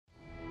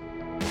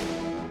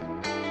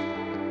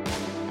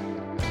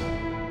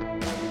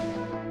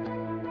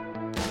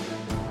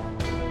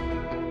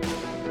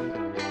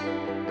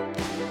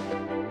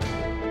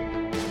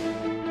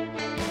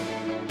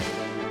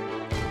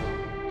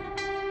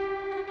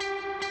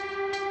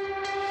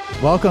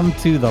Welcome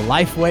to the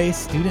Lifeway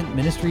Student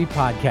Ministry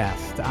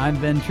Podcast. I'm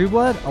Ben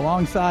Trueblood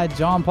alongside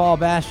John Paul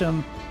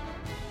Basham.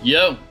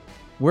 Yo.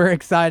 We're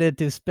excited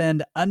to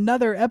spend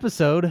another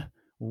episode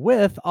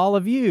with all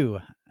of you.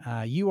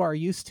 You are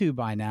used to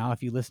by now,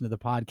 if you listen to the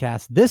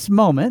podcast, this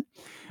moment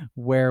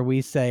where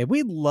we say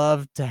we'd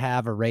love to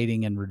have a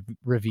rating and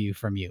review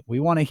from you. We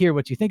want to hear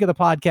what you think of the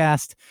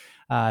podcast.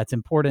 It's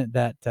important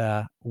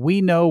that we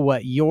know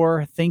what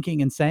you're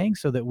thinking and saying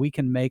so that we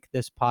can make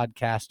this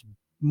podcast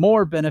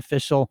more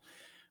beneficial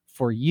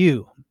for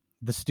you,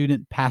 the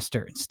student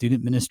pastor and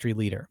student ministry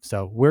leader.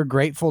 So we're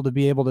grateful to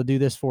be able to do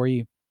this for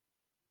you.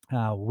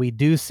 We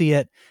do see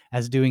it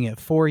as doing it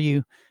for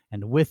you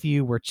and with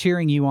you. We're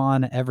cheering you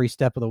on every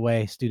step of the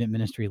way, student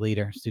ministry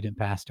leader, student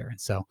pastor. And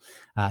so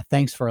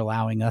thanks for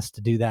allowing us to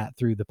do that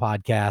through the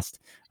podcast.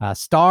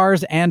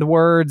 Stars and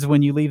words,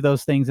 when you leave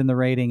those things in the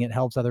rating, it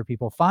helps other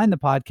people find the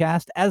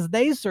podcast as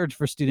they search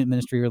for student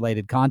ministry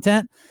related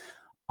content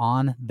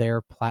on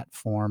their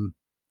platform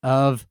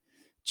of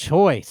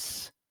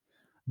choice.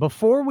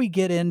 Before we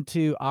get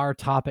into our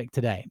topic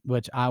today,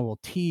 which I will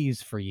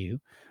tease for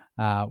you,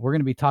 we're going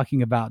to be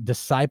talking about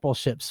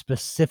discipleship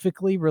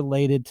specifically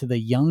related to the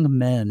young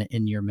men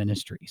in your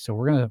ministry. So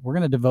we're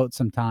going to devote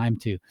some time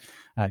to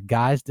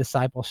guys'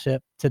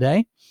 discipleship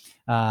today.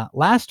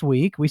 Last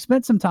week, we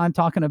spent some time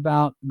talking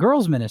about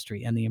girls'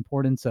 ministry and the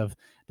importance of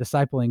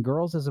discipling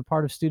girls as a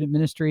part of student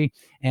ministry.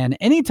 And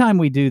anytime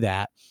we do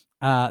that,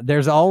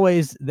 there's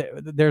always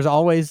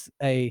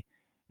a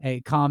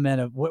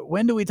comment of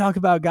when do we talk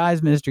about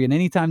guys ministry? And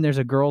anytime there's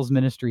a girls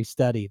ministry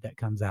study that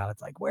comes out,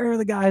 it's like, where are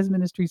the guys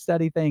ministry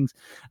study things?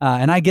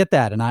 And I get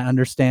that and I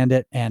understand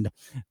it. And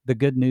the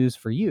good news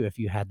for you, if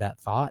you had that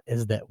thought,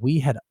 is that we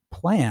had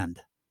planned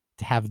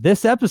to have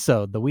this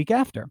episode the week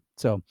after.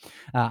 So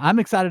I'm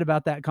excited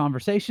about that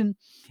conversation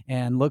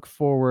and look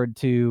forward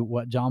to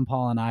what John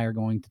Paul and I are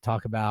going to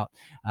talk about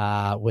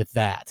with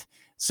that.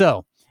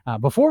 So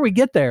before we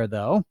get there,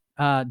 though,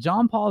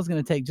 John Paul is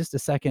going to take just a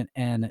second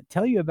and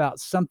tell you about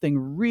something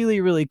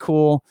really, really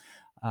cool,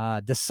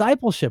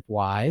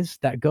 discipleship-wise,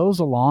 that goes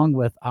along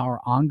with our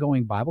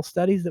ongoing Bible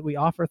studies that we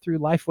offer through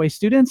Lifeway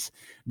students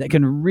that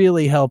can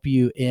really help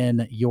you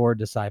in your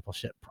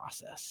discipleship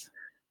process.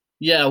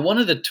 Yeah, one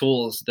of the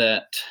tools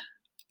that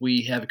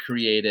we have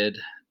created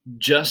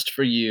just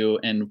for you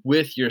and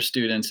with your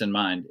students in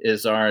mind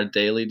is our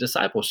daily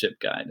discipleship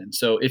guide. And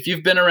so if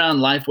you've been around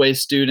Lifeway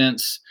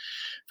students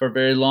for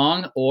very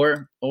long,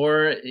 or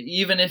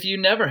even if you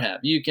never have,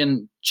 you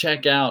can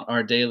check out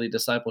our daily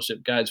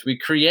discipleship guides. We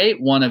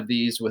create one of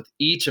these with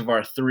each of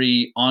our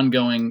 3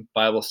 ongoing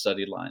Bible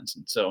study lines.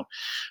 And so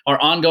our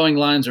ongoing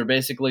lines are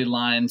basically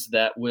lines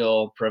that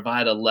will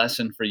provide a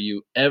lesson for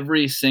you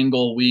every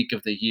single week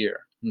of the year.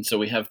 And so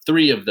we have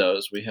 3 of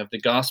those. We have the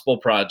Gospel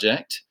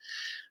Project,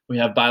 we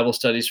have Bible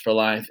Studies for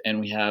Life, and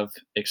we have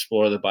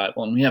Explore the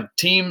Bible. And we have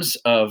teams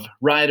of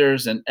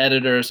writers and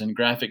editors and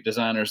graphic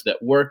designers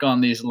that work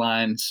on these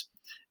lines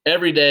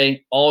every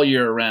day, all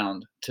year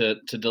round, to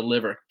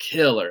deliver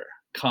killer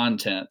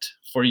content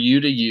for you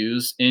to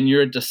use in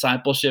your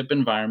discipleship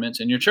environments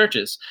in your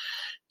churches.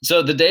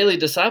 So the Daily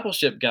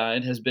Discipleship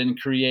Guide has been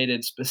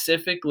created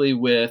specifically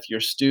with your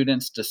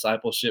students'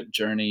 discipleship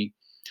journey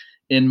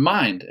in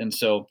mind. And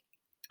so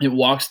it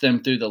walks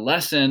them through the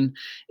lesson.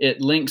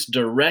 It links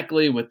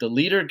directly with the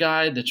leader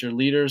guide that your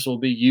leaders will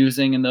be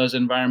using in those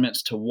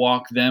environments to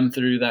walk them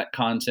through that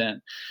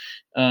content.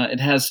 It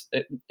has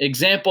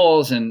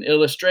examples and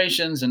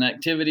illustrations and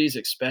activities,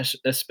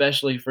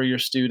 especially for your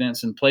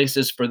students, and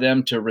places for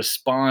them to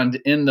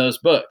respond in those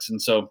books. And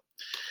so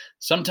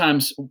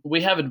sometimes we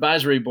have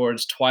advisory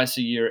boards twice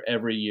a year,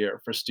 every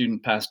year, for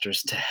student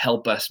pastors to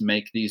help us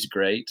make these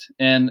great.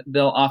 And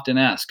they'll often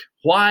ask,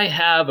 why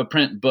have a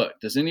print book?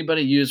 Does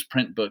anybody use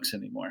print books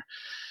anymore?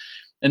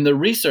 And the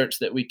research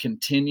that we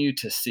continue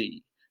to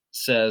see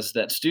says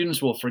that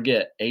students will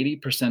forget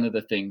 80% of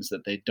the things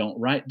that they don't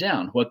write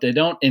down, what they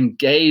don't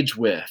engage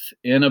with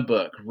in a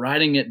book,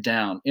 writing it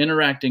down,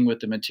 interacting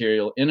with the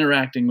material,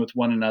 interacting with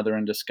one another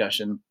in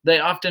discussion. They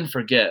often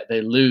forget,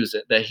 they lose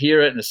it, they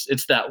hear it, and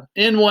it's that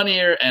in one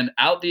ear and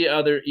out the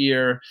other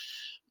ear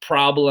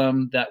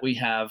problem that we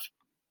have.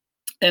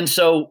 And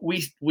so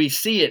we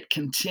see it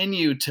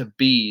continue to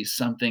be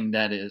something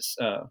that is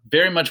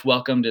very much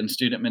welcomed in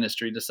student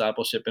ministry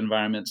discipleship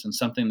environments and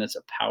something that's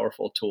a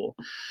powerful tool.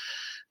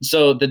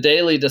 So the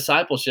Daily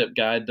Discipleship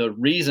Guide, the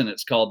reason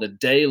it's called the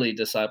Daily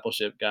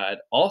Discipleship Guide,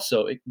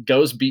 also it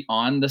goes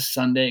beyond the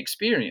Sunday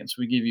experience.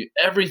 We give you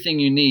everything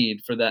you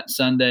need for that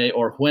Sunday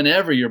or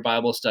whenever your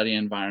Bible study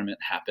environment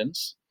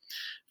happens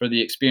for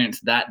the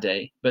experience that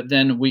day. But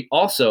then we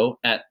also,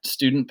 at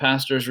student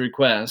pastors'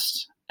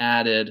 request,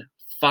 added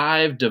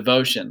 5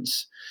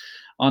 devotions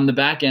on the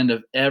back end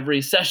of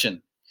every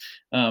session.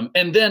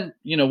 And then,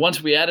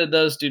 once we added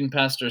those, student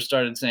pastors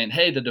started saying,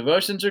 hey, the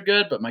devotions are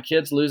good, but my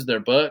kids lose their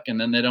book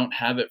and then they don't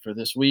have it for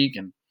this week.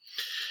 And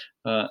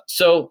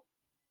so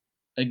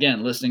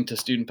again, listening to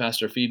student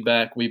pastor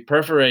feedback, we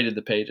perforated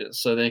the pages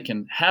so they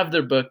can have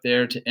their book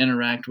there to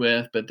interact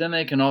with, but then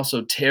they can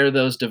also tear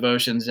those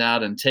devotions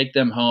out and take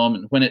them home.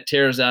 And when it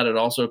tears out, it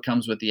also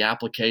comes with the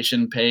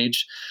application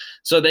page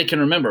so they can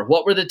remember,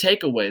 what were the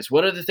takeaways?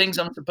 What are the things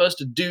I'm supposed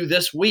to do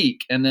this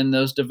week? And then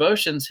those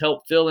devotions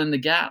help fill in the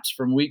gaps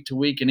from week to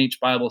week in each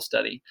Bible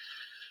study.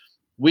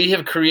 We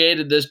have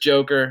created this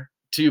joker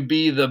to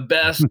be the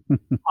best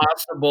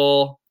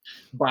possible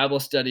Bible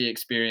study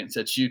experience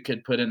that you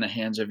could put in the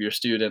hands of your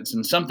students,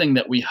 and something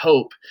that we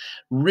hope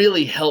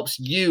really helps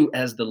you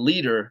as the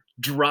leader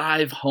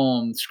drive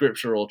home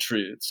scriptural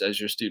truths as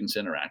your students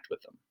interact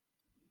with them.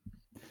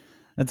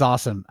 That's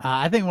awesome.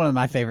 I think one of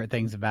my favorite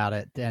things about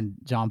it, and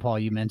John Paul,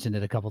 you mentioned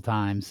it a couple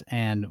times,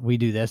 and we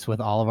do this with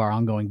all of our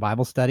ongoing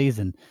Bible studies,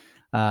 and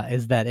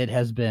is that it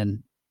has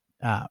been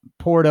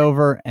poured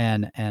over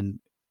and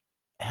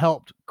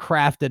helped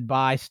crafted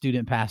by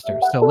student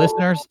pastors. So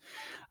listeners,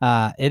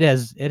 it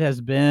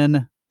has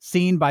been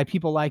seen by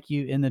people like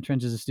you in the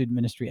trenches of student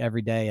ministry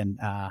every day, and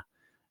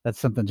that's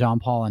something John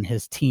Paul and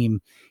his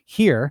team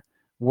here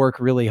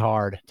work really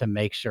hard to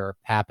make sure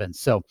happens.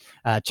 So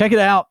check it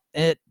out.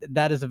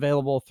 That is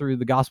available through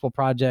the Gospel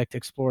Project,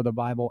 Explore the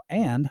Bible,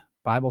 and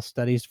Bible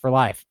Studies for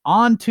Life.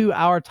 On to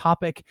our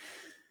topic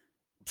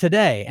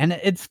today, and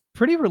it's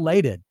pretty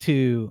related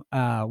to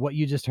what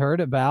you just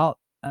heard about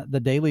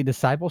the Daily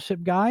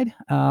Discipleship Guide.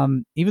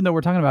 Even though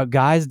we're talking about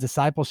guys'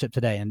 discipleship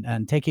today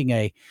and taking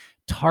a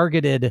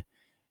targeted,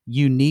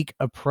 unique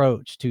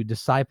approach to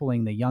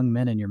discipling the young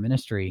men in your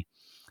ministry,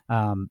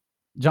 John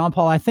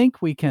Paul, I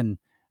think we can,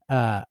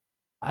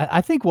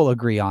 I think we'll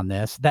agree on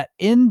this, that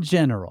in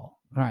general,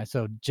 all right,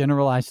 so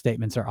generalized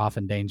statements are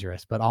often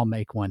dangerous, but I'll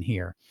make one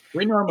here.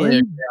 We normally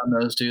agree on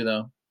those two,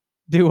 though.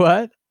 Do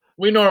what?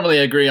 We normally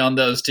agree on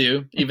those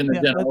two, even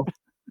the general.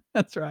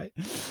 That's right.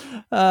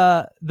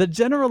 The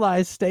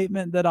generalized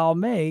statement that I'll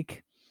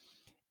make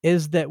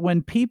is that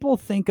when people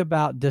think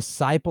about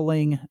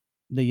discipling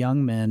the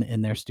young men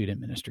in their student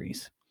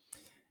ministries,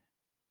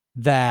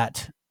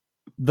 that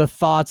the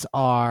thoughts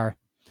are,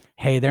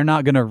 hey, they're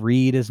not going to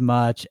read as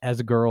much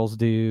as girls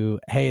do.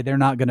 Hey, they're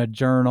not going to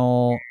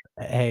journal.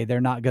 Hey, they're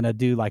not going to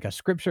do like a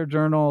scripture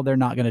journal. They're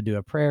not going to do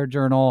a prayer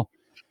journal.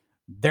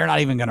 They're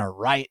not even going to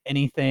write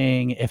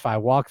anything if I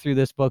walk through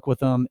this book with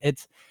them.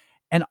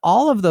 And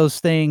all of those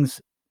things,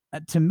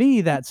 to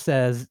me, that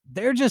says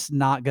they're just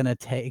not going to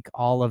take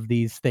all of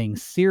these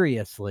things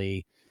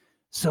seriously.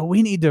 So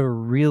we need to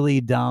really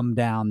dumb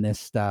down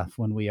this stuff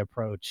when we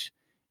approach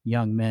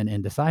young men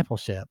in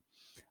discipleship.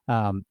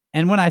 And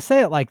when I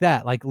say it like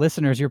that, like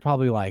listeners, you're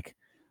probably like,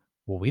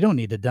 well, we don't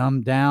need to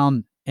dumb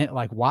down.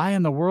 Like, why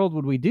in the world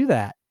would we do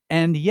that?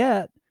 And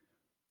yet,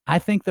 I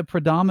think the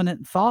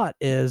predominant thought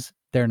is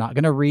they're not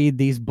going to read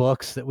these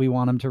books that we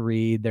want them to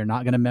read. They're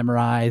not going to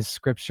memorize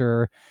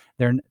scripture.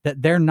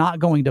 They're not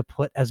going to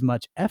put as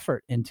much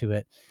effort into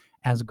it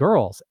as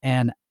girls.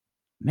 And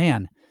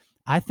man,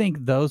 I think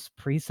those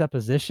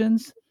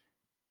presuppositions,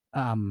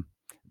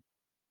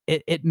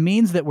 it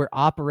means that we're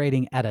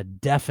operating at a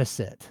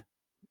deficit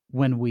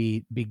when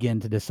we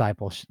begin to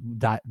disciple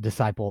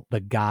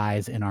the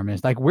guys in our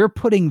ministry. Like, we're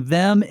putting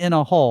them in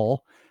a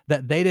hole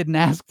that they didn't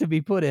ask to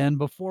be put in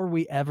before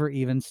we ever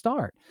even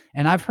start.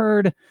 And I've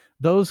heard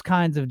those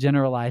kinds of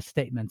generalized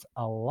statements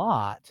a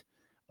lot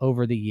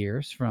over the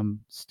years from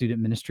student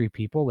ministry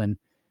people, and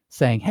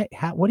saying, hey,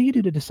 what do you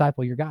do to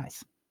disciple your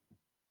guys?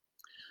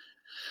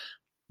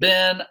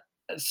 Ben,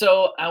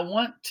 so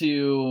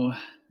I'm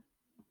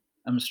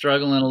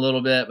struggling a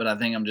little bit, but I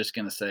think I'm just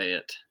going to say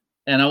it.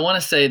 And I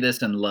want to say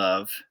this in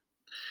love.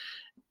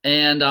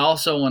 And I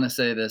also want to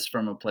say this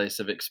from a place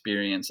of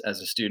experience as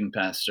a student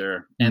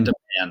pastor and a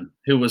man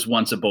who was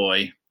once a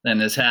boy and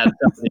has had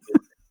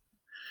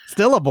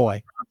still a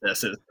boy.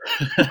 Processes.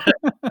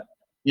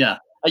 Yeah,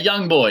 a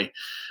young boy.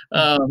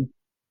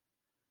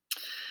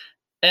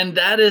 And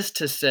that is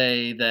to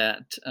say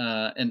that,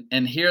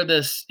 and hear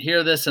this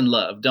in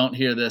love. Don't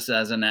hear this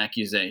as an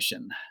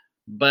accusation.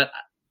 But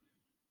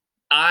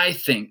I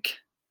think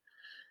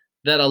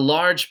that a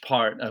large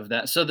part of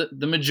that, so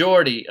the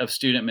majority of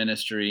student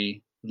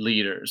ministry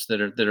leaders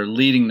that are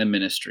leading the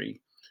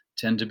ministry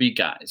tend to be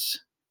guys.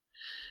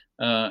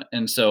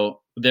 And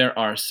so there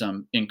are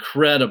some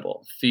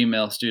incredible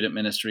female student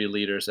ministry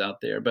leaders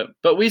out there,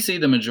 but we see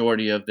the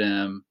majority of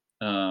them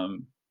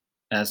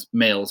as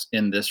males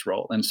in this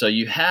role. And so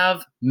you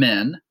have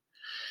men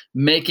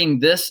making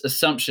this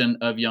assumption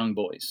of young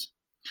boys.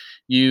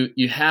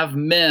 You have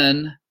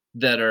men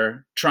that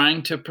are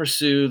trying to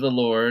pursue the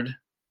Lord.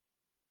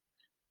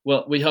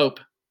 Well, we hope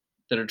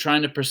that are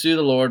trying to pursue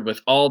the Lord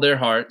with all their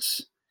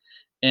hearts.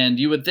 And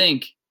you would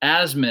think,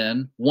 as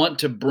men, want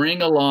to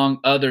bring along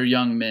other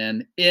young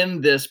men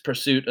in this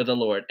pursuit of the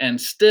Lord.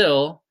 And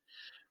still,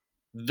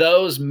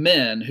 those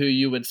men who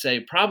you would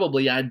say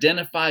probably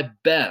identify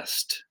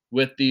best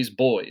with these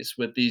boys,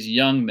 with these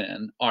young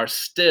men, are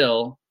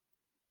still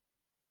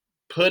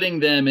putting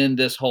them in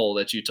this hole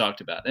that you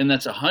talked about. And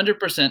that's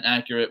 100%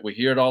 accurate. We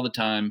hear it all the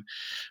time.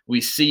 We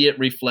see it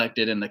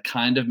reflected in the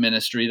kind of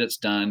ministry that's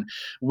done.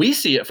 We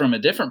see it from a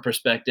different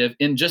perspective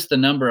in just the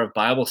number of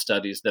Bible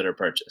studies that are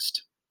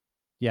purchased.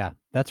 Yeah,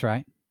 that's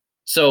right.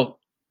 So,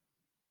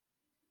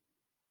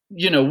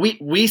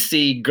 we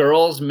see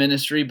girls'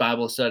 ministry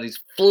Bible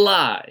studies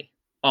fly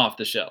off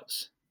the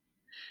shelves,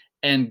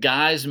 and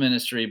guys'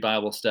 ministry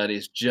Bible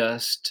studies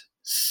just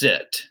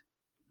sit.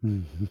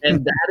 And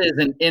that is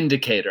an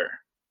indicator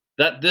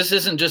that this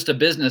isn't just a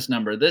business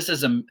number. This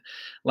is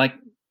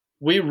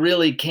we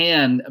really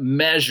can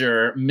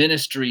measure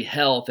ministry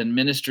health and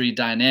ministry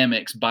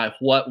dynamics by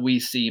what we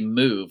see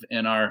move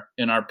in our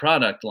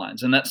product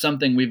lines. And that's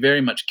something we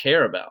very much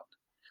care about.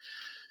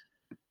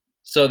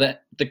 So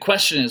that the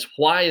question is,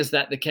 why is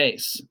that the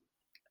case?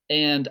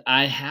 And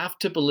I have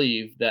to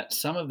believe that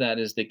some of that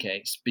is the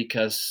case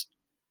because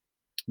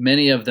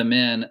many of the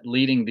men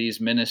leading these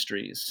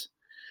ministries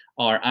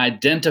are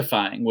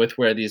identifying with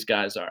where these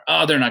guys are.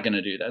 Oh, they're not going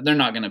to do that. They're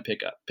not going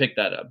to pick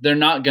that up. They're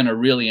not going to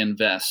really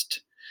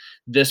invest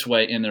this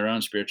way in their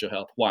own spiritual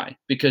health. Why?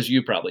 Because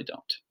you probably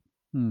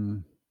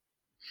don't.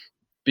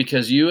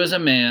 Because you as a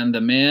man,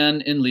 the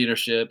man in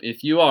leadership,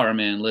 if you are a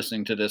man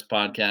listening to this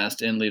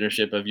podcast in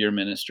leadership of your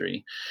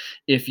ministry,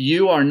 if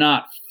you are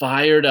not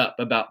fired up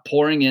about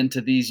pouring into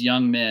these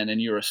young men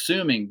and you're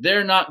assuming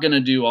they're not going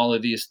to do all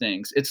of these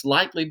things, it's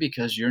likely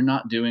because you're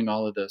not doing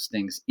all of those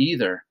things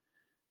either.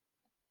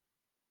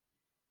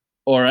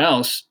 Or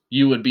else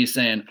you would be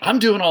saying, I'm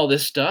doing all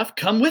this stuff.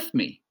 Come with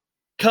me.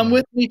 Come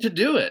with me to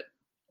do it.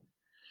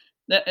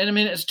 And I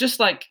mean, it's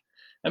just like,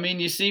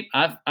 you see,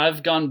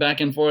 I've gone back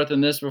and forth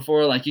in this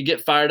before. Like you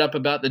get fired up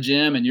about the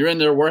gym and you're in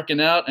there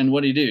working out. And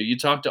what do? You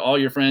talk to all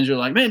your friends. You're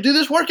like, man, do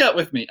this workout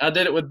with me. I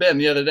did it with Ben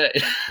the other day.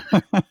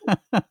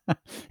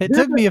 It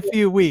took me a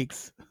few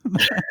weeks.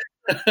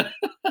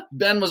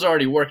 Ben was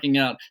already working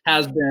out,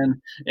 has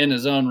been in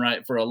his own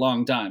right for a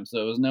long time.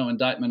 So it was no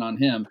indictment on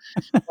him.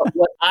 But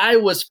what I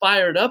was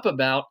fired up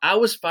about, I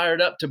was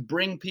fired up to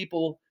bring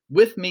people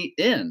with me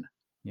in.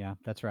 Yeah,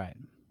 that's right.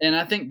 And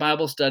I think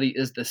Bible study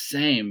is the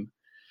same.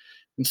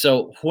 And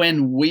so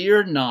when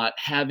we're not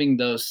having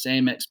those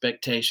same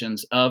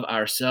expectations of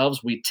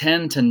ourselves, we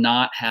tend to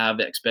not have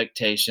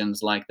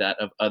expectations like that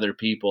of other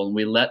people, and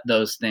we let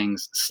those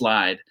things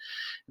slide.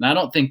 And I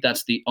don't think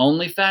that's the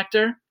only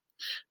factor,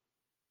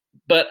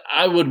 but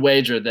I would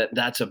wager that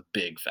that's a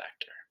big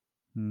factor.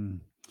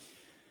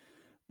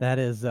 That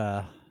is,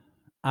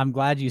 I'm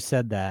glad you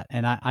said that.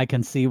 And I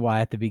can see why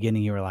at the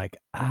beginning you were like,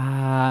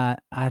 I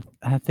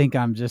think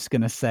I'm just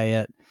going to say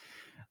it.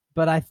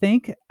 But I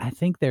think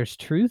there's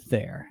truth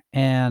there.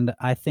 And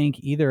I think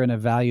either an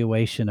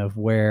evaluation of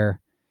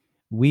where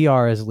we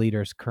are as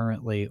leaders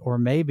currently, or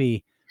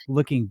maybe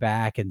looking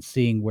back and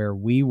seeing where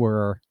we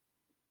were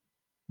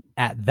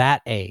at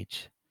that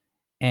age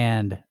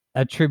and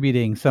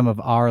attributing some of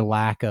our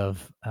lack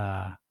of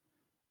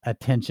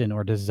attention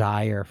or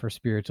desire for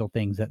spiritual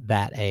things at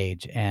that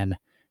age and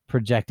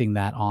projecting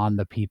that on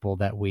the people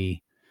that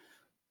we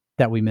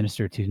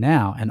minister to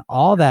now. And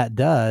all that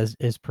does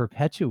is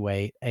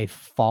perpetuate a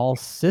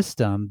false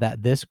system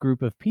that this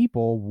group of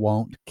people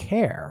won't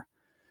care.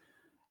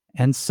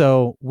 And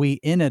so we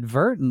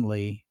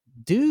inadvertently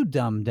do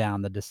dumb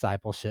down the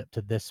discipleship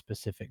to this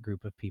specific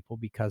group of people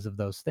because of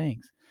those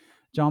things.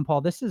 John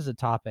Paul, this is a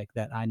topic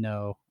that I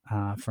know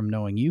from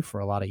knowing you for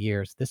a lot of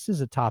years. This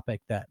is a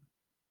topic that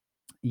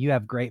you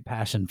have great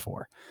passion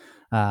for,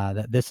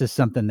 that this is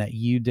something that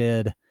you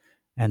did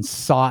and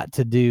sought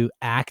to do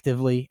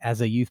actively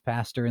as a youth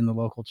pastor in the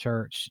local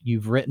church.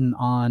 You've written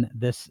on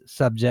this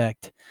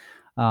subject.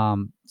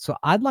 So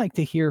I'd like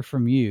to hear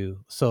from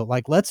you. So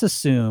let's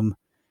assume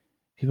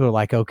people are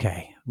like,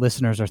 okay,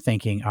 listeners are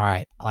thinking, all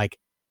right,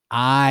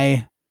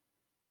 I'm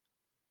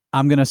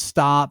going to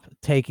stop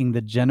taking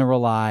the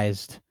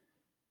generalized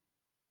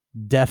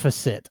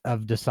deficit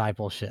of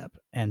discipleship.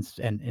 And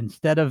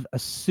instead of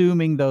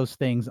assuming those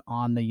things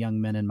on the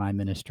young men in my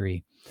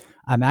ministry,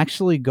 I'm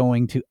actually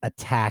going to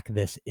attack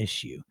this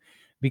issue,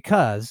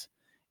 because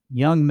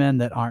young men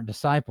that aren't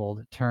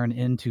discipled turn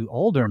into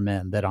older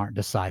men that aren't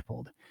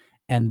discipled.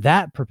 And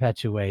that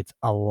perpetuates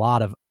a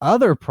lot of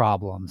other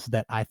problems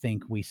that I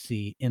think we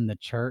see in the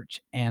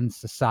church and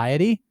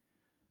society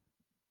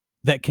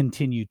that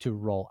continue to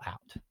roll out.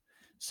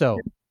 So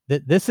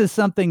this is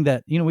something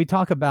that, we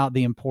talk about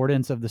the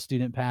importance of the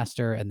student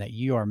pastor and that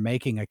you are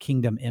making a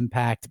kingdom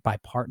impact by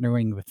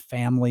partnering with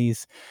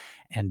families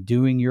and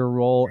doing your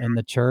role in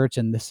the church.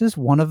 And this is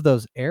one of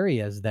those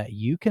areas that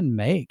you can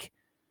make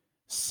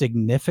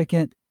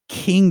significant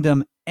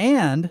kingdom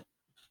and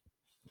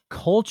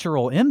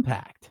cultural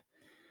impact.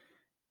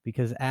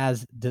 Because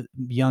as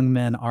young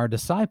men are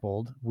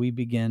discipled, we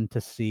begin to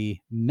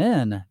see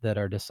men that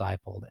are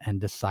discipled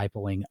and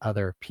discipling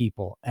other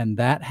people. And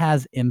that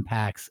has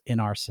impacts in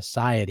our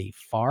society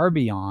far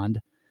beyond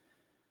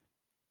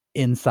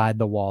inside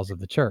the walls of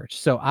the church.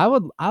 So I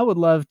would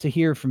love to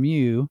hear from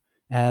you,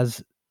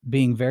 as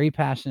being very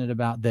passionate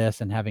about this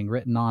and having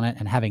written on it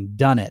and having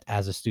done it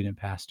as a student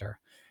pastor.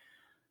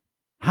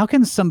 How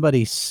can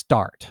somebody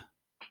start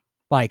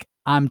Like,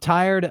 I'm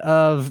tired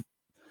of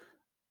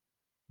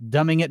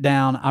dumbing it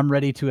down. I'm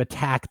ready to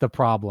attack the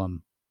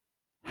problem.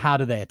 How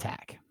do they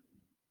attack?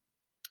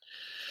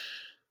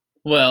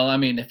 Well, I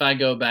mean, if I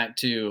go back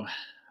to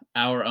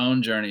our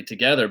own journey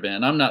together,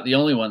 Ben, I'm not the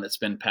only one that's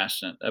been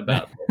passionate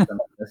about this. I mean,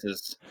 this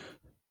is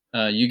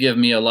you give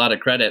me a lot of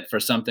credit for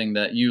something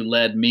that you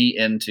led me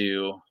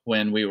into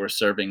when we were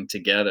serving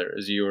together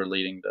as you were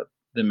leading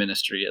the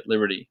ministry at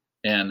Liberty.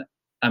 And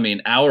I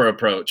mean, our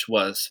approach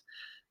was,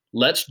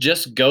 let's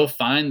just go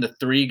find the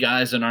 3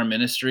 guys in our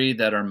ministry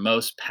that are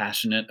most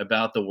passionate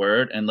about the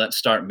word, and let's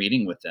start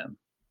meeting with them.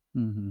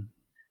 Mhm.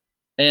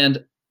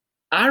 And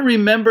I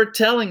remember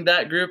telling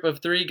that group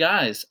of 3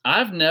 guys,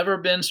 I've never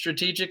been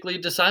strategically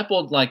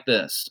discipled like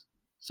this.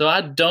 So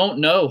I don't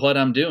know what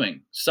I'm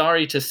doing.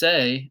 Sorry to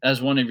say,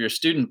 as one of your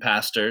student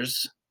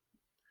pastors,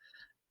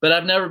 but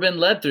I've never been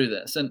led through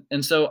this.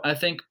 And so I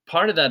think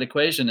part of that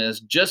equation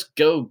is just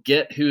go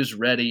get who's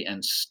ready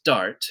and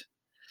start.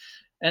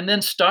 And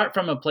then start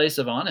from a place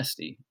of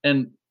honesty.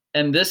 And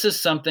this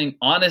is something,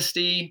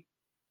 honesty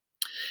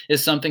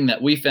is something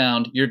that we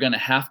found you're going to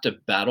have to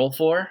battle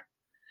for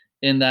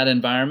in that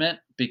environment,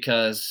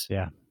 because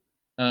Yeah.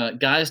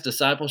 guys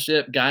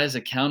discipleship, guys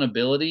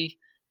accountability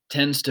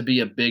tends to be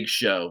a big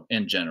show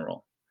in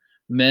general.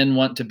 Men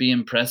want to be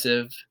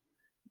impressive.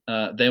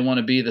 They want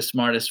to be the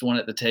smartest one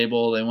at the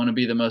table. They want to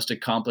be the most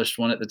accomplished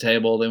one at the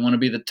table. They want to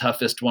be the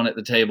toughest one at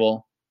the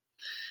table.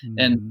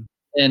 And Mhm.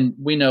 and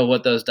we know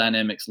what those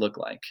dynamics look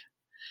like.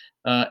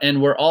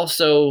 And we're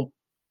also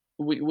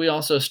we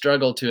also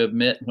struggle to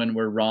admit when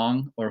we're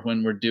wrong or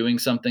when we're doing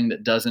something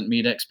that doesn't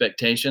meet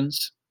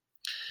expectations.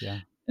 Yeah.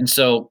 And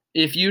so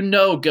if you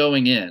know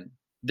going in,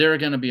 there are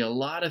going to be a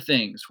lot of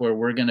things where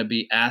we're going to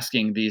be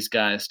asking these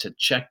guys to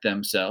check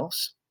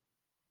themselves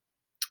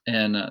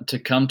and to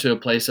come to a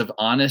place of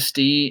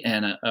honesty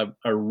and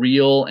a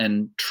real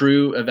and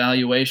true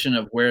evaluation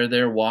of where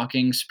they're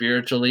walking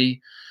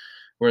spiritually,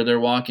 where they're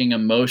walking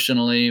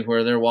emotionally,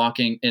 where they're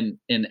walking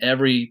in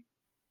every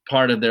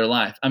part of their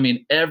life. I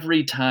mean,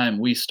 every time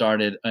we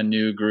started a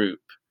new group,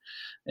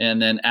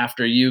 and then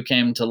after you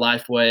came to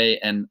Lifeway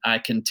and I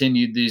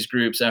continued these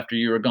groups after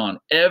you were gone,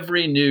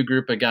 every new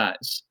group of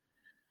guys,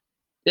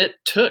 it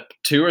took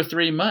 2 or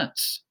 3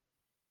 months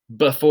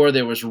before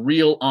there was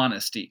real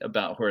honesty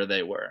about where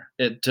they were.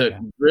 It took Yeah.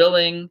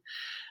 drilling,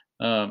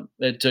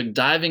 it took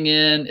diving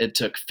in, it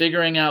took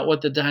figuring out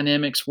what the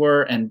dynamics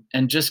were, and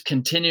just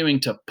continuing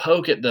to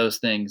poke at those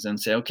things and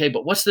say, okay,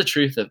 but what's the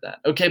truth of that?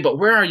 Okay, but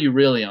where are you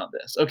really on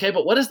this? Okay,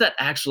 but what does that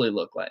actually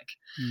look like?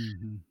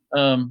 Mhm.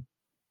 Um,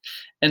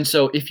 and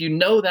so if you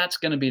know that's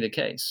going to be the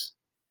case,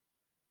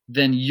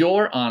 then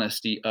your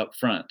honesty up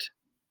front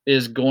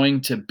is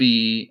going to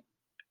be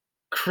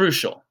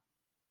crucial.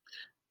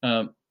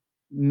 Um,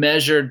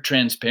 Measured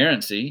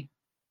transparency,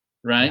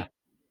 Yeah. right?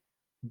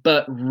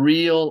 But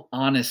real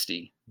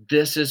honesty.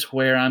 This is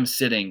where I'm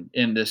sitting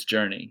in this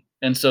journey.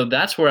 And so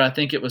that's where I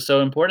think it was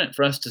so important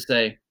for us to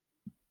say,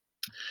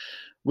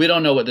 we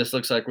don't know what this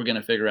looks like. We're going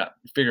to figure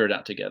it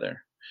out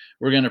together.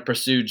 We're going to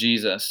pursue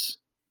Jesus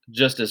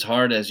just as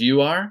hard as you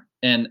are,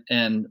 and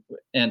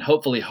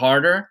hopefully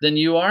harder than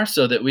you are,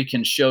 so that we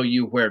can show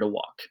you where to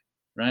walk,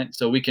 right?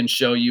 So we can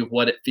show you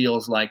what it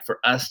feels like for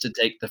us to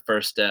take the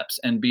first steps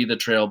and be the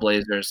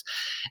trailblazers,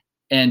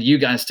 and you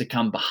guys to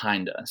come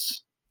behind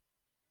us.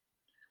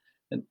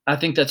 And I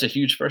think that's a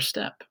huge first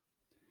step.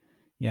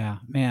 Yeah,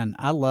 man,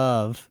 I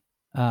love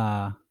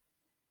uh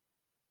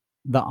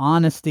the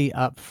honesty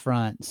up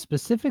front,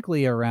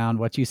 specifically around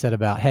what you said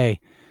about, hey,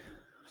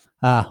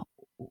 uh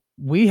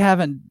we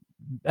haven't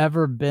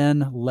ever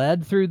been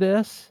led through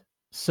this,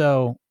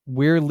 so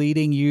we're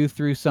leading you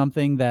through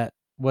something that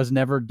was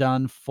never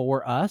done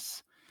for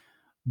us,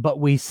 but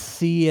we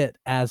see it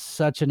as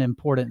such an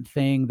important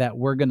thing that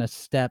we're going to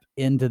step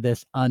into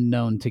this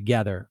unknown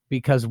together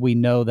because we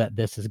know that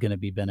this is going to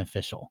be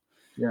beneficial.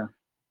 Yeah.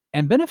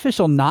 And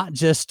beneficial not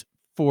just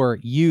for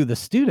you, the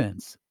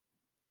students,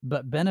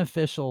 but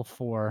beneficial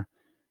for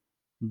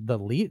the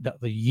lead,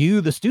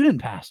 the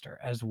student pastor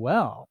as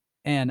well.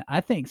 And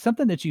I think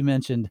something that you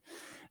mentioned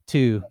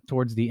too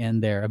towards the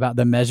end there about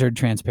the measured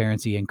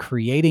transparency and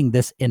creating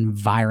this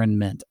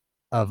environment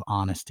of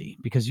honesty,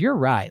 because you're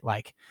right.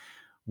 Like,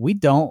 we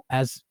don't,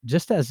 as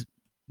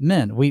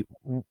men,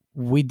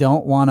 we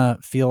don't want to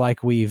feel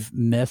like we've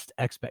missed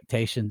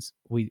expectations.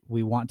 We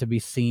want to be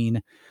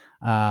seen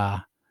uh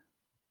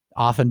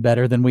often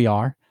better than we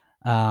are.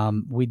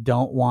 We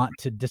don't want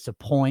to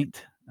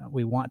disappoint.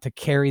 We want to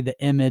carry the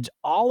image,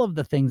 all of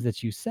the things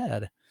that you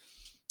said.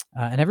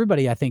 And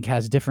everybody, I think,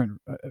 has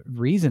different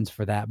reasons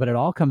for that, but it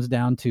all comes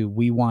down to,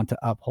 we want to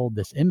uphold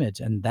this image,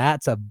 and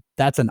that's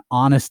an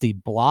honesty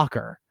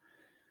blocker.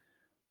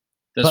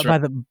 That's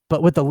right.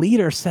 But with the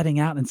leader setting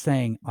out and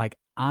saying, like,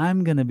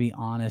 I'm going to be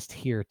honest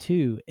here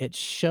too, it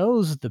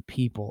shows the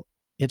people,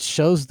 it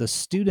shows the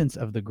students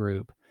of the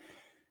group,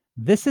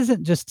 this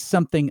isn't just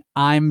something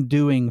I'm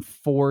doing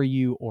for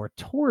you or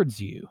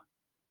towards you,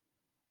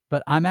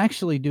 but I'm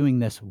actually doing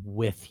this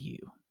with you.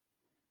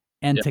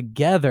 And Yeah.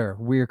 together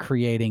we're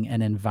creating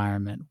an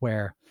environment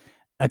where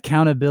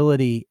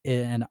accountability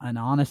and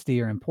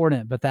honesty are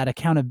important, but that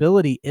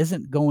accountability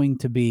isn't going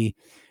to be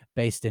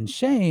based in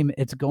shame.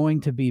 It's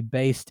going to be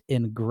based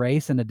in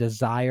grace and a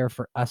desire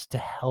for us to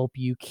help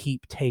you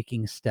keep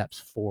taking steps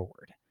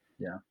forward.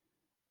 Yeah.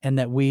 And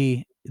that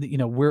we're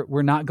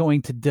not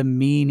going to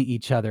demean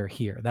each other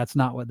here. That's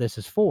not what this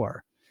is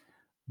for.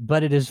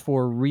 But it is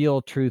for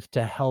real truth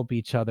to help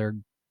each other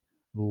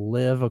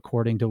live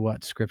according to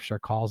what Scripture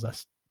calls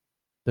us,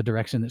 the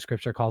direction that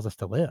Scripture calls us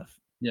to live.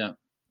 Yeah.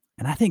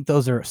 And I think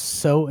those are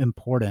so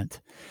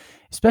important,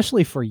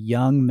 especially for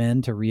young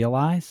men to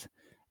realize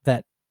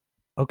that,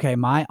 okay,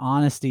 my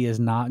honesty is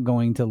not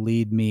going to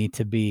lead me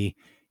to be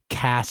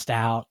cast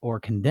out or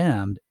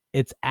condemned.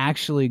 It's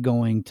actually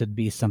going to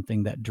be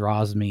something that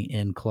draws me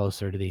in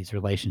closer to these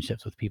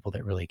relationships with people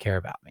that really care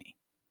about me.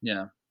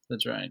 Yeah,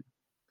 that's right.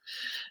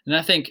 And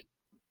I think,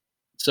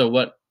 so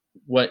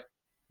what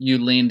you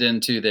leaned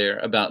into there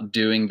about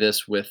doing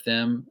this with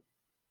them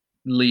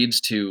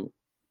leads to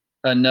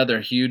another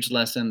huge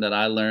lesson that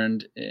I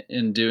learned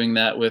in doing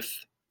that with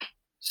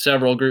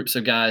several groups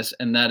of guys,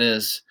 and that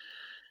is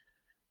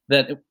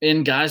that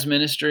in guys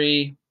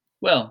ministry,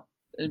 well,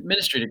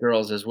 ministry to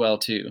girls as well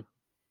too.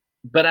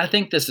 But I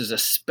think this is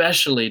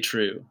especially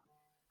true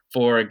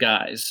for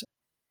guys.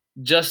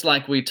 Just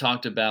like we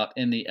talked about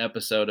in the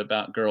episode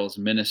about girls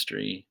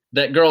ministry,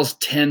 that girls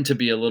tend to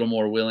be a little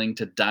more willing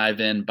to dive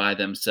in by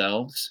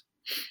themselves.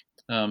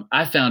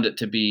 I found it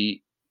to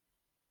be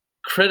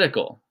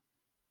critical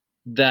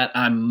that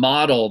I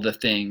model the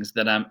things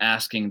that I'm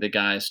asking the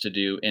guys to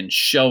do and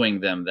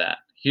showing them that.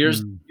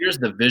 Here's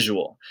the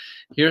visual.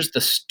 Here's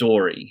the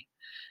story.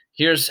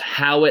 Here's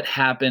how it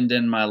happened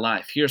in my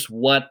life. Here's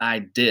what I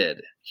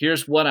did.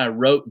 Here's what I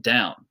wrote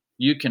down.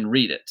 You can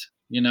read it.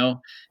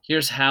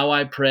 Here's how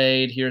I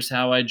prayed. Here's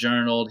how I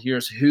journaled.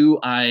 Here's who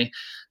I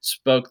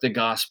spoke the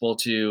gospel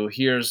to.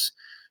 Here's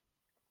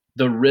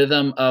the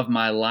rhythm of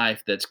my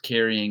life that's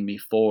carrying me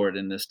forward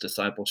in this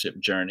discipleship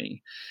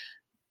journey.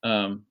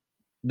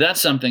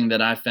 That's something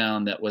that I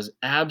found that was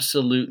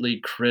absolutely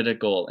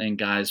critical in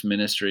guys'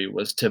 ministry,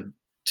 was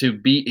to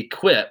be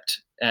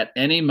equipped at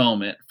any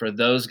moment for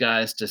those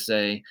guys to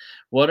say,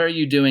 what are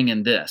you doing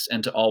in this?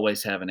 And to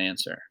always have an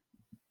answer,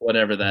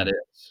 whatever that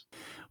is.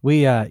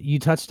 You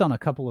touched on a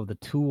couple of the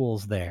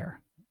tools there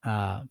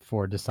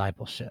for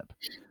discipleship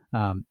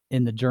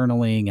in the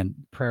journaling and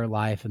prayer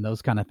life and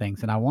those kind of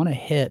things. And I want to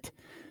hit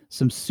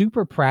some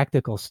super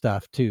practical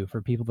stuff too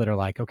for people that are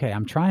like, okay,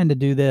 I'm trying to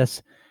do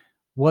this.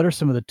 What are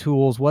some of the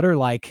tools? What are,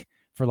 like,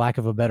 for lack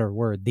of a better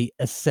word, the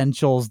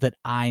essentials that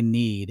I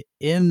need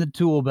in the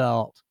tool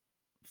belt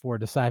for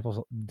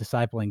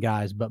discipling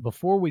guys? But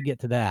before we get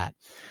to that,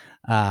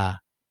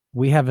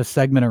 we have a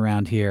segment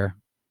around here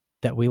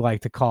that we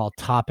like to call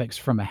Topics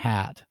from a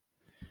Hat,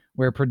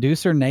 where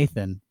producer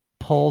Nathan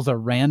pulls a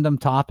random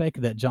topic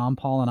that John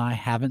Paul and I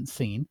haven't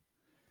seen,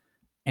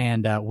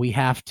 and we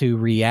have to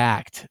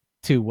react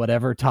to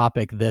whatever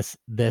topic this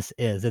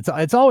is.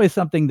 It's always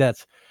something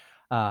that's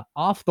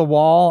off the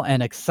wall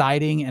and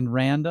exciting and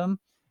random,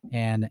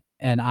 and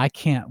I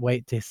can't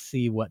wait to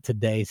see what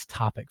today's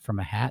topic from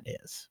a hat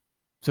is.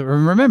 So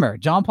remember,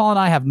 John Paul and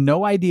I have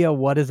no idea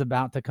what is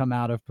about to come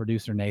out of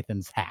producer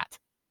Nathan's hat.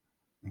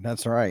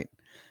 That's right.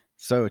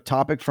 So,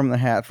 topic from the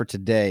hat for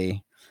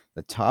today.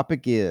 The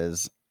topic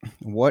is,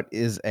 what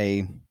is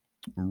a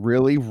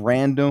really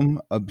random,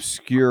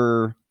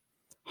 obscure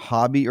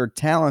hobby or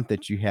talent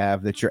that you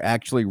have that you're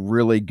actually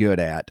really good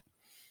at?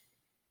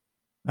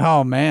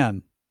 Oh,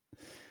 man.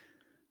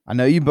 I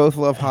know you both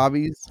love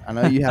hobbies. I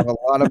know you have a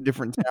lot of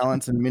different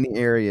talents in many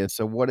areas.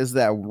 So what is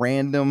that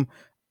random,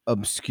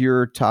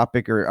 obscure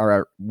topic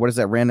or what is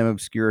that random,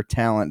 obscure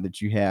talent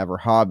that you have or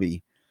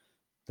hobby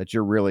that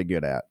you're really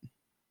good at?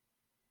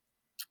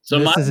 So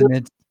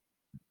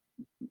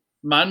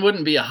mine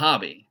wouldn't be a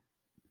hobby.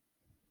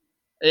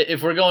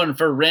 If we're going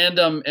for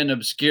random and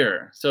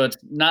obscure, so it's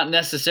not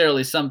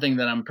necessarily something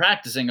that I'm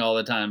practicing all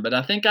the time, but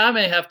I think I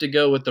may have to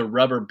go with the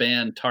rubber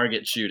band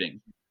target shooting.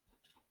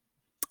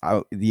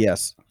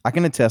 Yes, I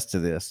can attest to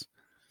this.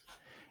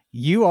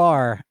 You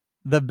are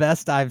the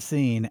best I've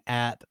seen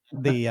at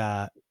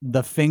the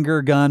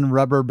finger gun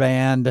rubber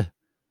band.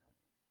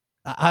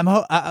 I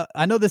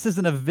know this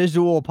isn't a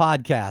visual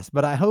podcast,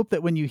 but I hope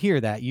that when you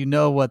hear that, you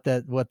know what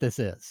this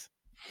is.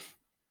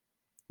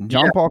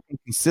 John Paul can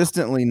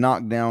consistently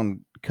knock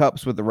down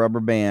cups with the rubber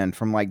band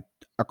from like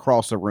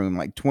across a room,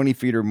 like 20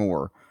 feet or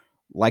more,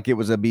 like it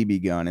was a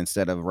BB gun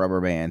instead of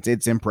rubber bands.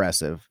 It's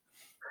impressive.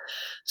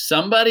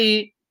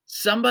 Somebody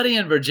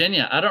in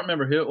Virginia, I don't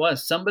remember who it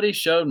was, somebody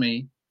showed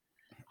me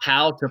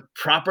how to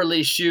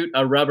properly shoot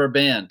a rubber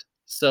band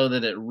so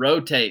that it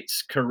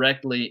rotates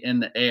correctly in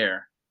the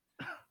air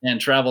and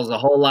travels a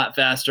whole lot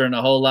faster and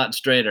a whole lot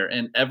straighter.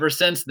 And ever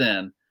since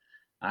then,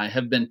 I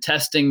have been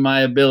testing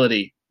my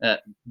ability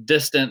at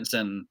distance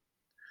and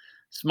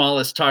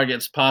smallest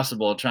targets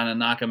possible, trying to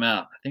knock them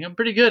out. I think I'm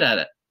pretty good at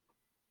it.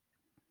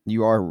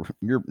 You're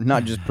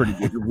not just pretty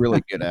good, you're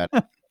really good at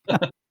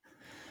it.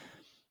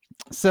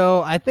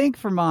 So I think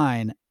for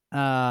mine,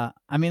 I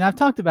mean, I've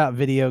talked about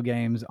video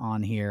games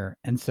on here,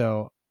 and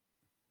so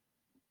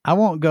I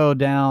won't go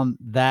down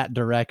that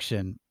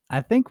direction.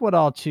 I think what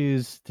I'll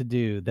choose to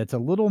do that's a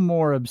little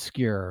more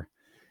obscure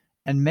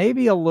and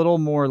maybe a little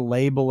more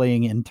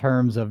labeling in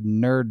terms of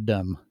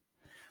nerddom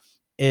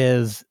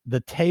is the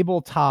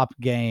tabletop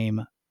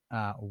game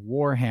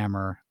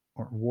Warhammer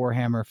or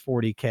Warhammer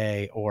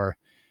 40K or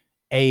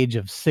Age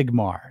of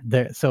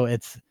Sigmar. So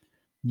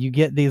you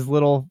get these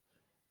little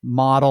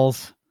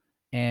models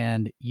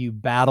and you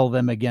battle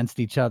them against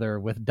each other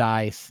with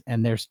dice,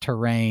 and there's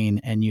terrain,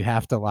 and you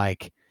have to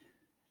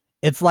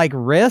it's like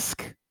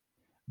Risk,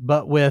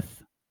 but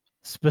with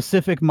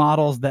specific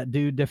models that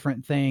do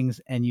different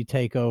things, and you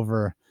take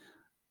over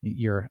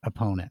your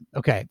opponent.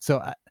 Okay, so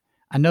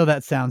I know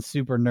that sounds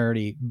super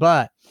nerdy,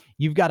 but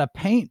you've got to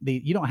paint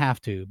you don't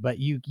have to, but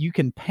you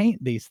can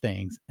paint these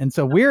things. And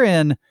so we're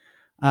in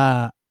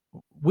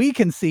we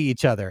can see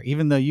each other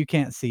even though you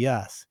can't see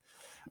us.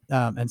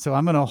 And so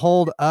I'm going to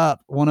hold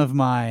up one of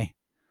my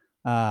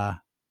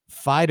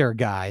fighter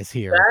guys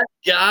here. That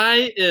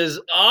guy is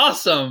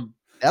awesome.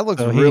 That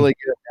looks really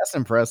good. That's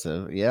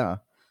impressive. Yeah.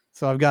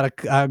 So I've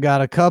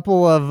got a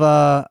couple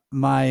of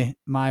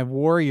my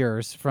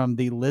warriors from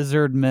the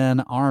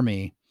Lizardmen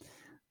army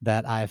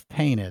that I've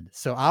painted.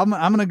 So I'm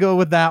going to go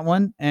with that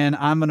one, and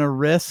I'm going to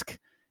risk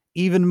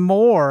even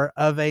more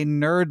of a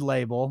nerd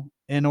label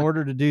in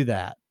order to do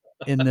that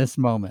in this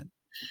moment.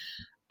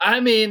 I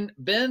mean,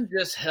 Ben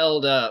just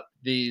held up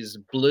these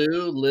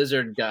blue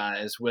lizard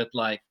guys with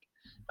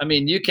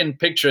you can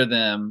picture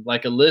them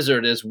like a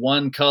lizard is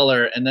one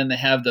color, and then they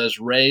have those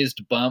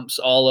raised bumps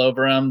all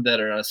over them that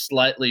are a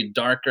slightly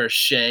darker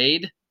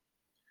shade.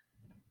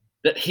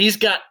 That he's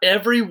got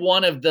every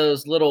one of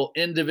those little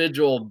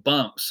individual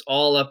bumps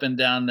all up and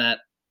down that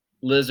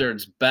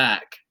lizard's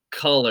back,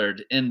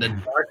 colored in the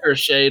darker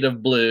shade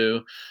of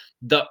blue.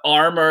 The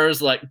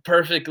armor's like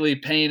perfectly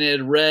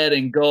painted red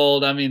and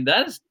gold. I mean,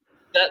 that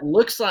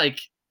looks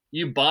like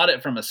you bought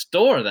it from a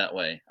store that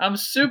way. I'm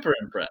super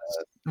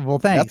impressed. Well,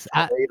 thanks.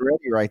 That's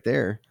ready right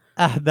there.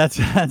 That's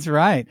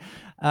right.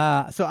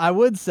 So I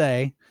would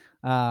say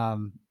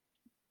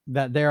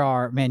that there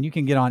are, man, you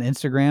can get on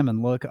Instagram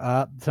and look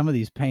up. Some of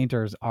these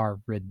painters are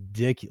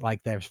ridiculous.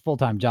 Like their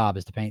full-time job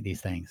is to paint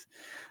these things.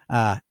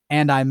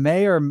 And I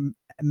may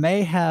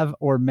have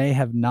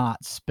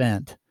not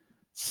spent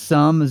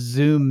some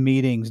Zoom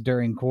meetings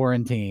during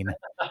quarantine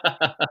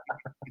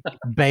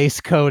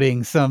base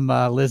coding some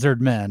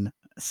lizard men.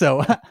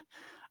 So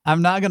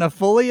I'm not going to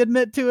fully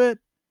admit to it,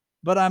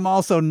 but I'm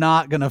also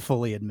not going to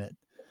fully admit.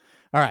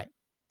 All right.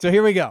 So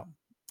here we go.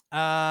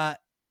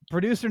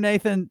 Producer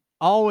Nathan,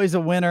 always a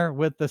winner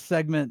with the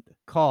segment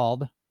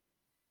called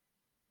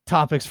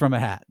Topics from a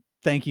Hat.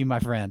 Thank you, my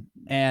friend.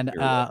 And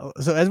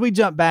so as we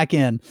jump back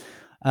in,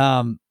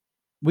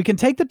 we can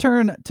take the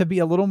turn to be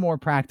a little more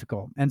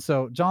practical. And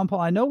so, John Paul,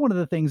 I know one of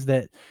the things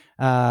that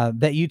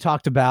that you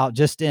talked about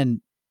just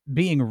in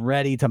being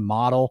ready to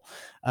model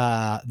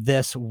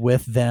this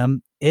with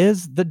them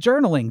is the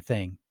journaling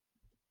thing.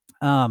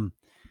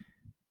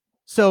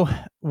 So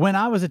when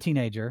I was a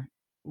teenager,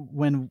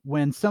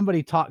 when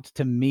somebody talked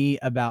to me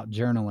about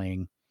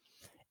journaling,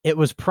 it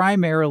was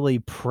primarily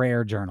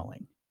prayer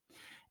journaling.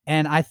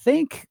 And I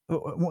think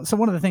so.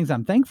 One of the things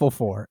I'm thankful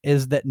for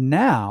is that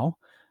now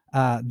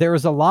there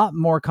is a lot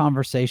more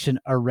conversation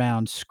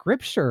around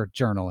scripture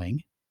journaling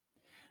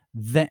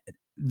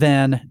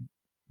than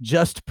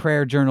just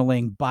prayer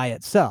journaling by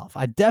itself.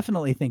 I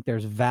definitely think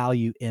there's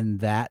value in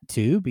that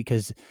too,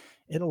 because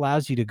it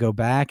allows you to go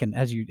back, and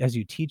as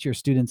you teach your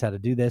students how to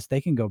do this,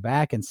 they can go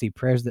back and see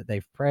prayers that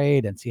they've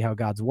prayed and see how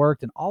God's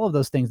worked and all of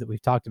those things that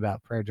we've talked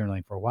about prayer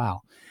journaling for a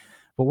while.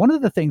 But one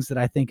of the things that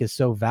I think is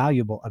so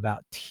valuable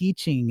about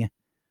teaching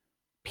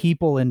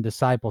people in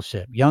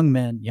discipleship, young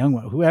men,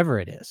 whoever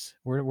it is,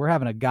 we're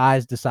having a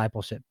guys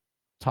discipleship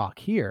talk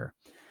here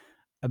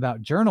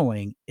about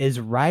journaling, is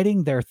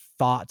writing their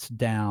thoughts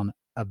down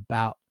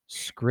about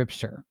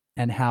scripture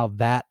and how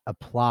that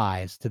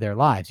applies to their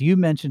lives. You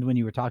mentioned when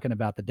you were talking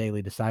about the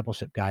daily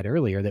discipleship guide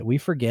earlier that we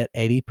forget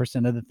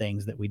 80% of the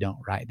things that we don't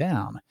write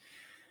down.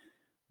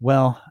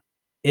 Well,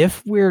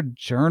 if we're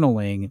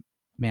journaling,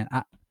 man,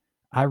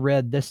 I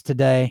read this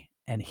today,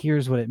 and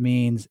here's what it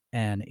means,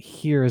 and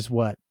here's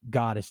what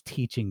God is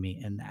teaching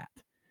me in that,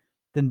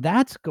 then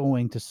that's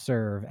going to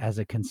serve as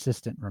a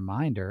consistent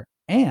reminder.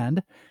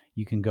 And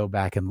you can go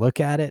back and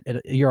look at it.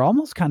 You're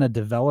almost kind of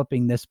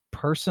developing this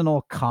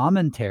personal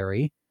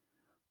commentary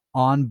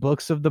on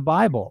books of the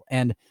Bible.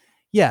 And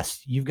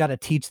yes, you've got to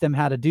teach them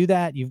how to do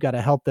that. You've got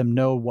to help them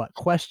know what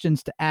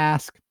questions to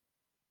ask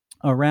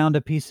around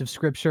a piece of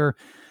scripture,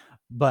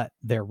 but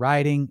they're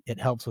writing, it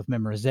helps with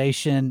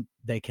memorization.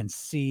 They can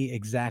see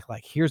exactly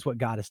like, here's what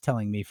God is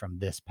telling me from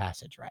this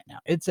passage right now.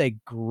 It's a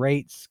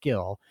great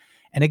skill.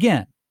 And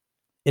again,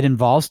 it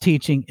involves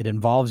teaching. It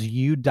involves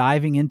you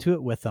diving into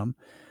it with them.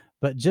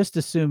 But just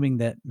assuming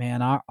that,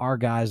 man, our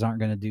guys aren't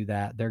going to do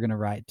that. They're going to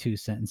write 2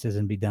 sentences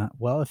and be done.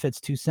 Well, if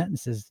it's 2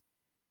 sentences,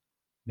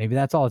 maybe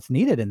that's all it's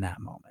needed in that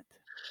moment.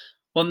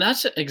 Well, and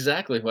that's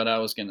exactly what I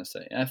was going to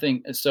say. I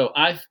think so.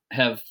 I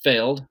have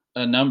failed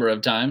a number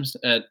of times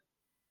at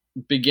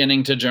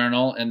beginning to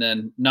journal and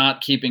then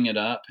not keeping it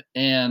up.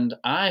 And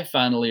I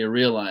finally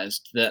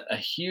realized that a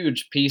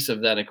huge piece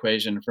of that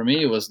equation for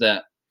me was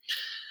that,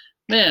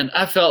 man,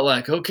 I felt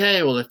like,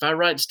 okay, well, if I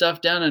write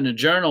stuff down in a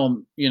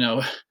journal,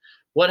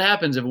 what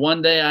happens if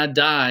one day I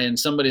die and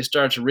somebody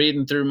starts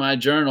reading through my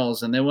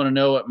journals and they want to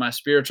know what my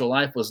spiritual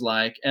life was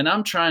like? And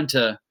I'm trying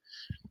to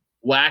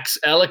wax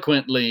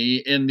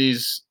eloquently in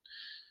these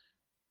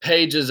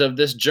pages of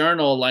this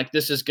journal like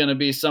this is going to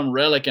be some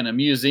relic in a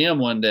museum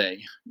one day.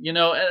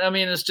 I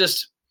mean, it's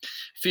just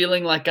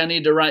feeling like I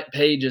need to write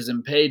pages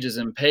and pages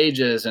and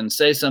pages and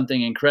say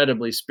something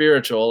incredibly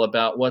spiritual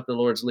about what the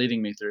Lord's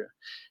leading me through.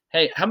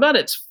 Hey, how about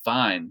it's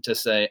fine to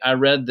say, I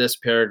read this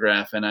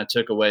paragraph and I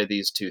took away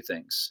these two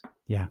things.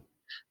 Yeah.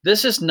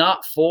 This is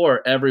not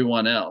for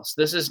everyone else.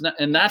 This is not,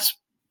 and that's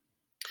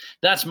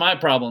my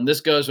problem.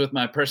 This goes with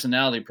my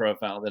personality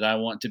profile, that I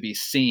want to be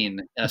seen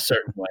a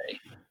certain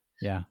way.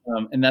 Yeah.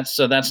 And that's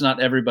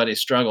not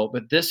everybody's struggle,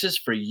 but this is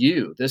for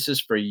you. This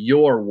is for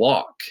your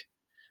walk.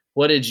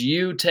 What did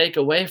you take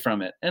away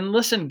from it? And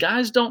listen,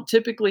 guys don't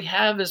typically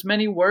have as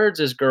many words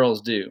as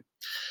girls do.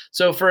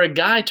 So for a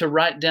guy to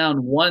write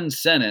down one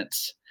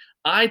sentence,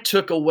 I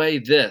took away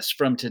this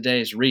from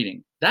today's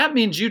reading, that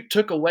means you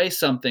took away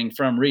something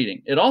from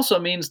reading. It also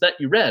means that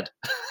you read,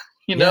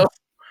 Yes.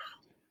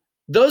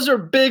 Those are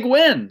big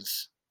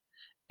wins.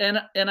 And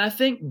I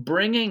think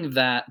bringing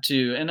that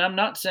to, and I'm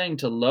not saying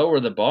to lower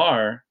the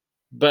bar,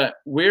 but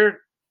we're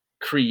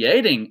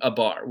creating a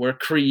bar. We're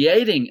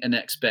creating an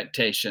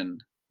expectation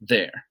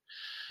there.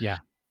 Yeah.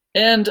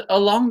 And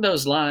along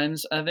those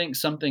lines, I think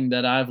something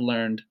that I've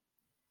learned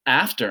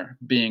after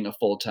being a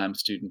full-time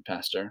student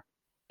pastor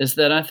is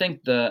that I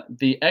think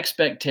the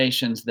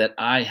expectations that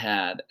I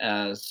had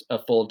as a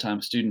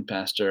full-time student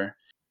pastor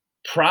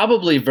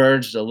probably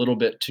verged a little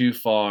bit too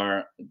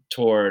far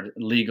toward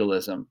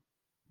legalism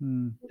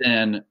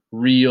than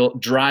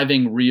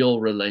driving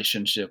real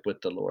relationship with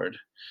the Lord.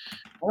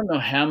 I don't know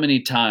how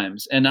many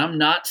times, and I'm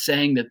not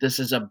saying that this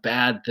is a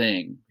bad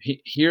thing,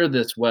 hear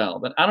this well,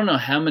 but I don't know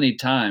how many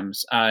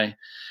times I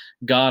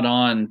got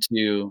on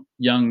to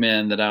young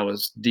men that I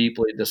was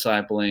deeply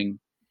discipling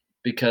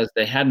because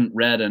they hadn't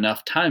read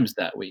enough times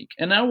that week.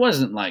 And I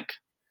wasn't like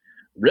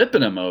ripping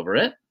them over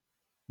it,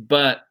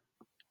 but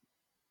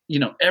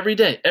every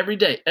day,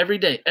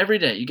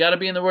 you got to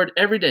be in the Word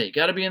every day. You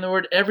got to be in the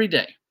Word every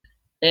day.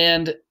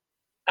 And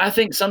I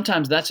think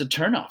sometimes that's a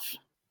turnoff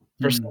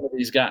for some of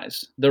these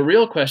guys. The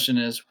real question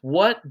is,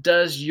 what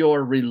does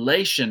your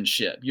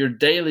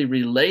daily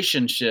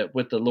relationship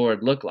with the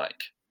Lord look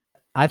like?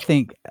 I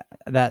think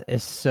that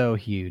is so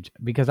huge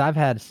because I've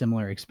had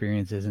similar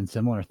experiences and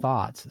similar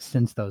thoughts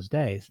since those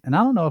days. And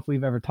I don't know if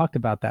we've ever talked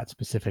about that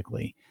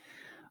specifically,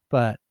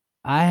 but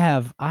I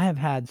have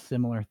had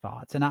similar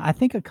thoughts. And I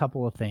think a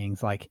couple of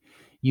things, like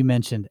you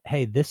mentioned,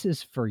 hey, this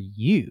is for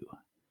you.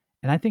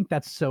 And I think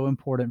that's so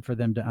important for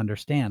them to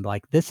understand.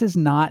 Like, this is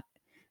not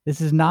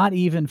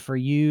even for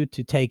you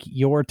to take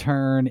your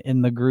turn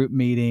in the group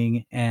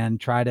meeting and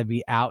try to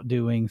be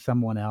outdoing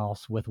someone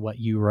else with what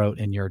you wrote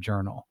in your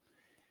journal.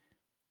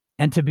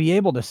 And to be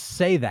able to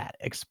say that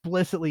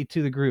explicitly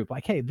to the group,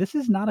 like, hey, this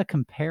is not a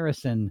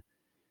comparison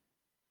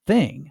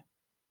thing.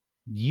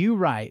 You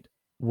write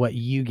what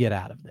you get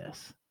out of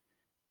this,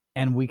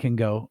 and we can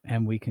go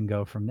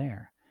from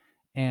there.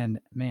 And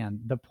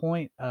man, the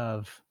point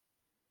of,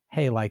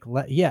 hey,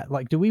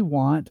 do we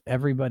want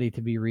everybody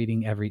to be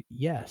reading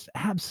yes,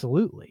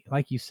 absolutely.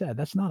 Like you said,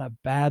 that's not a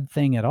bad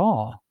thing at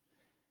all,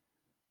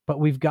 but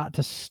we've got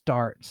to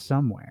start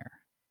somewhere,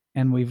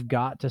 and we've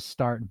got to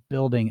start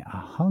building a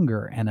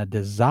hunger and a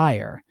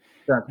desire.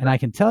 That's and I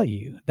can tell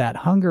you that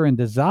hunger and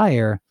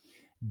desire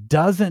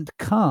doesn't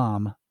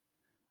come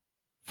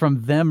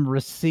from them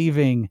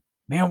receiving,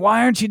 man,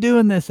 why aren't you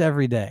doing this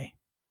every day?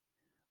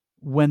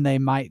 When they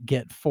might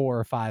get 4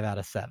 or 5 out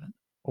of 7.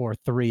 Or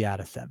 3 out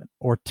of 7,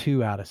 or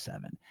 2 out of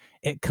 7.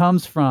 It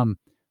comes from,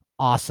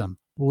 awesome,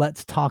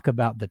 let's talk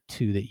about the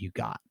 2 that you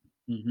got.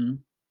 Mm-hmm.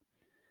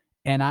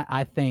 And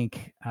I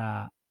think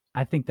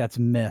that's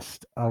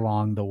missed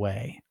along the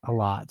way a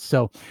lot.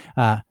 So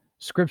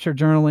scripture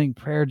journaling,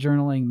 prayer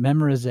journaling,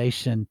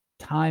 memorization,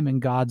 time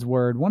in God's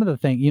word. One of the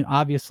things,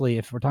 obviously,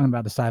 if we're talking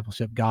about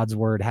discipleship, God's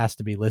word has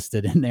to be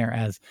listed in there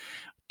as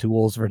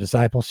tools for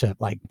discipleship.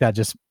 Like, that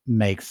just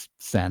makes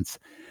sense.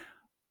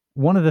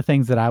 One of the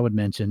things that I would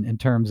mention in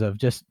terms of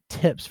just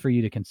tips for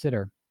you to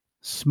consider,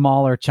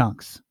 smaller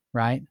chunks,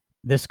 right?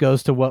 This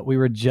goes to what we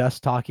were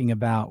just talking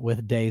about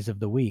with days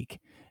of the week.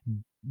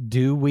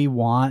 Do we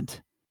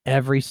want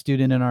every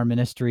student in our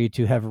ministry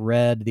to have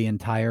read the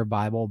entire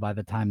Bible by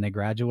the time they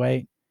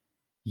graduate?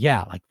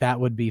 Yeah, like that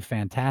would be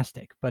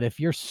fantastic. But if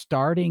you're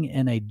starting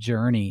in a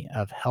journey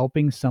of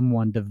helping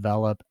someone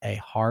develop a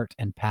heart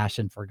and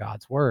passion for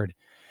God's word,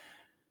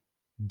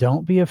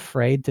 don't be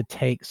afraid to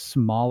take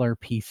smaller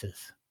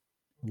pieces.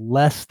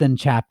 Less than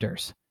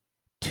chapters,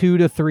 2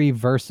 to 3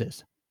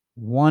 verses,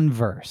 1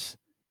 verse,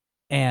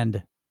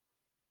 and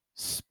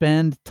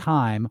spend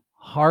time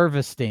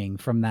harvesting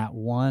from that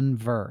one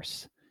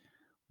verse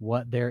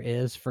what there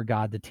is for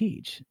God to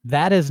teach.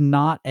 That is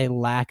not a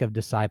lack of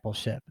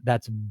discipleship.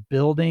 That's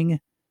building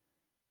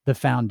the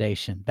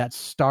foundation. That's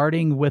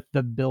starting with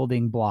the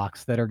building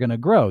blocks that are going to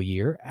grow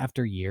year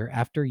after year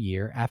after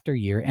year after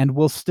year, and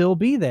will still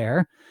be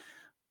there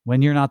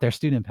when you're not their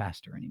student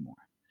pastor anymore.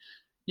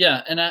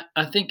 Yeah, and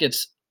I think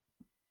it's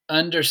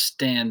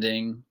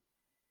understanding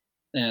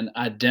and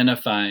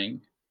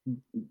identifying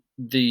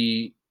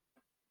the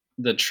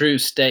true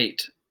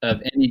state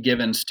of any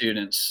given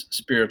student's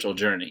spiritual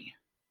journey.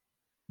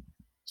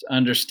 It's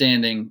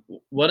understanding,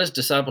 what does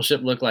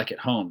discipleship look like at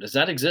home? Does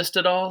that exist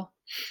at all?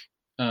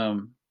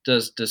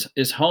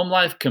 Is home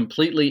life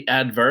completely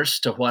adverse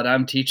to what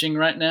I'm teaching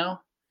right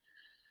now?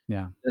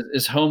 Yeah.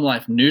 Is home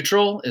life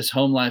neutral? Is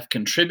home life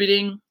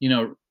contributing?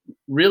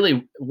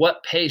 Really,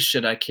 what pace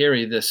should I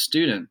carry this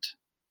student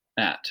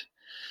at?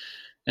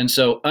 And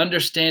so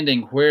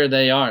understanding where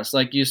they are, it's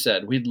like you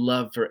said, we'd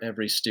love for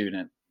every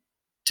student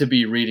to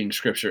be reading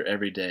scripture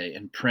every day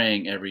and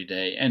praying every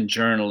day and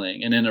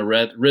journaling and in a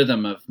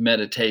rhythm of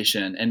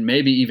meditation and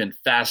maybe even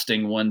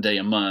fasting one day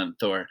a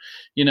month, or,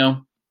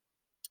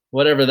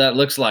 whatever that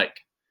looks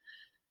like.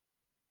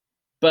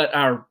 But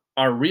our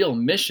real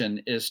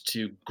mission is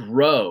to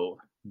grow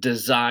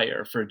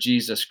desire for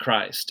Jesus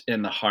Christ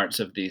in the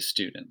hearts of these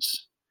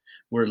students.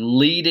 We're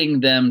leading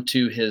them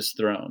to his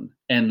throne,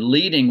 and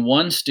leading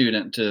one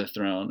student to the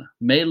throne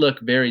may look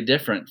very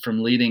different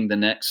from leading the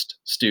next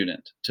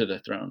student to the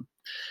throne.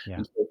 Yeah.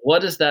 And so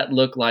what does that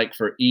look like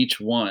for each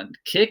one?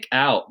 Kick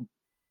out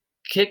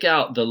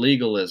the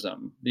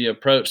legalism, the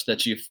approach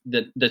that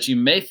you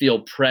may feel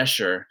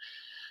pressure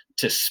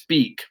to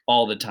speak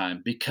all the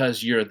time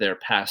because you're their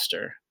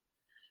pastor,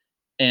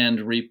 and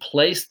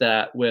replace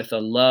that with a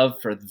love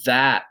for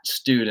that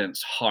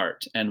student's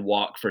heart and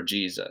walk for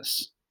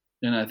Jesus.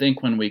 And I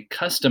think when we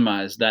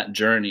customize that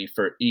journey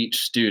for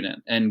each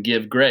student and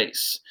give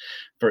grace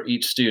for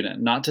each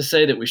student, not to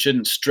say that we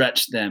shouldn't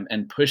stretch them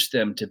and push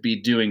them to be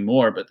doing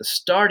more, but the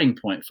starting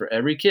point for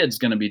every kid is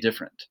going to be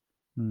different.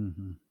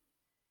 Mm-hmm.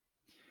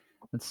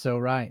 That's so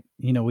right.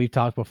 We've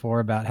talked before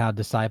about how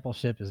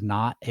discipleship is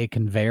not a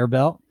conveyor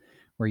belt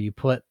where you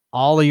put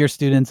all of your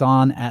students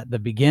on at the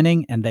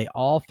beginning and they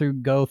all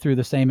go through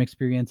the same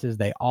experiences.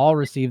 They all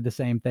receive the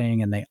same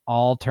thing and they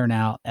all turn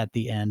out at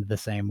the end the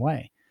same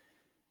way.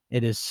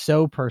 It is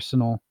so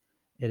personal.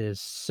 It is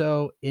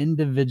so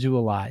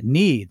individualized,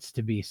 needs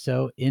to be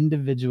so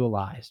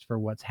individualized for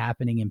what's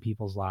happening in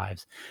people's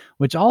lives,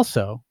 which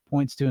also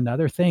points to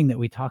another thing that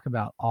we talk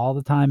about all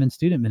the time in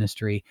student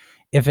ministry.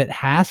 If it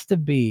has to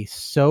be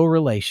so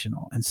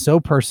relational and so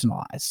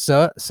personalized,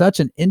 such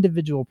an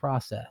individual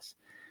process,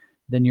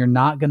 then you're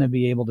not going to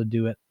be able to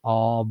do it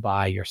all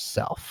by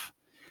yourself.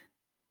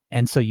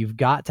 And so you've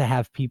got to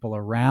have people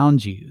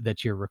around you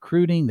that you're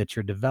recruiting, that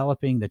you're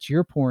developing, that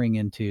you're pouring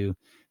into,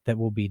 that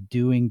will be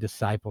doing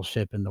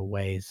discipleship in the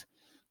ways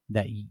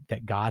that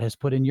God has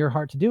put in your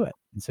heart to do it.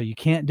 And so you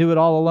can't do it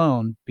all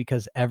alone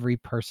because every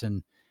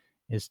person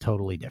is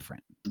totally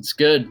different. It's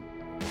good.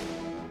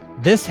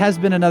 This has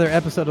been another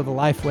episode of the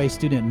Lifeway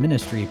Student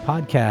Ministry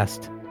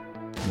podcast.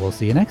 We'll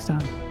see you next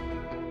time.